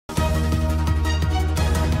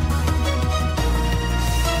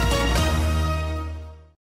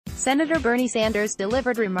Senator Bernie Sanders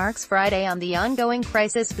delivered remarks Friday on the ongoing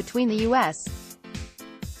crisis between the U.S.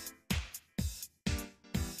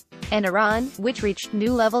 and Iran, which reached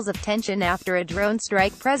new levels of tension after a drone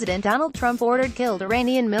strike President Donald Trump ordered killed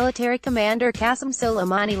Iranian military commander Qasem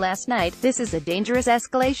Soleimani last night. This is a dangerous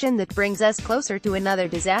escalation that brings us closer to another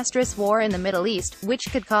disastrous war in the Middle East, which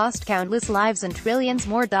could cost countless lives and trillions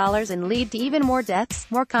more dollars and lead to even more deaths,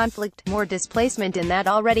 more conflict, more displacement in that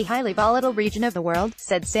already highly volatile region of the world,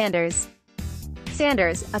 said Sanders.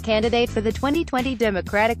 Sanders, a candidate for the 2020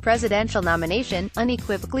 Democratic presidential nomination,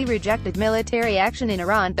 unequivocally rejected military action in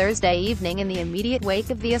Iran Thursday evening in the immediate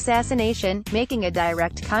wake of the assassination, making a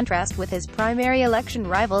direct contrast with his primary election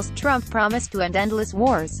rivals. Trump promised to end endless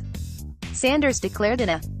wars, Sanders declared in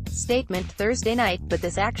a statement Thursday night, but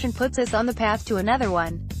this action puts us on the path to another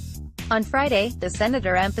one. On Friday, the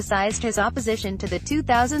senator emphasized his opposition to the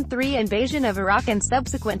 2003 invasion of Iraq and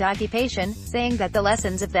subsequent occupation, saying that the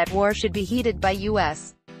lessons of that war should be heeded by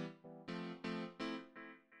U.S.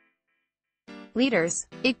 leaders.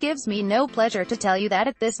 "It gives me no pleasure to tell you that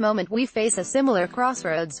at this moment we face a similar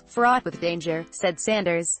crossroads, fraught with danger," said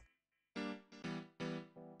Sanders.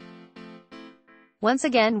 "Once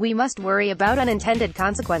again we must worry about unintended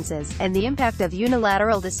consequences, and the impact of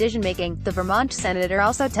unilateral decision-making." The Vermont senator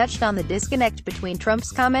also touched on the disconnect between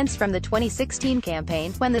Trump's comments from the 2016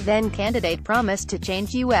 campaign, when the then-candidate promised to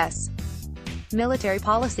change U.S. military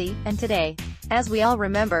policy, and today. "As we all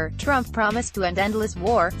remember, Trump promised to end endless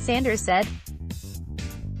war," Sanders said.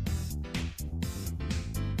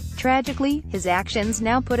 "Tragically, his actions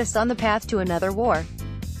now put us on the path to another war.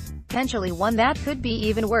 Potentially one that could be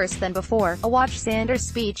even worse than before." A watch Sanders'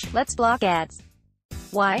 speech. Let's block ads.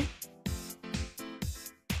 Why?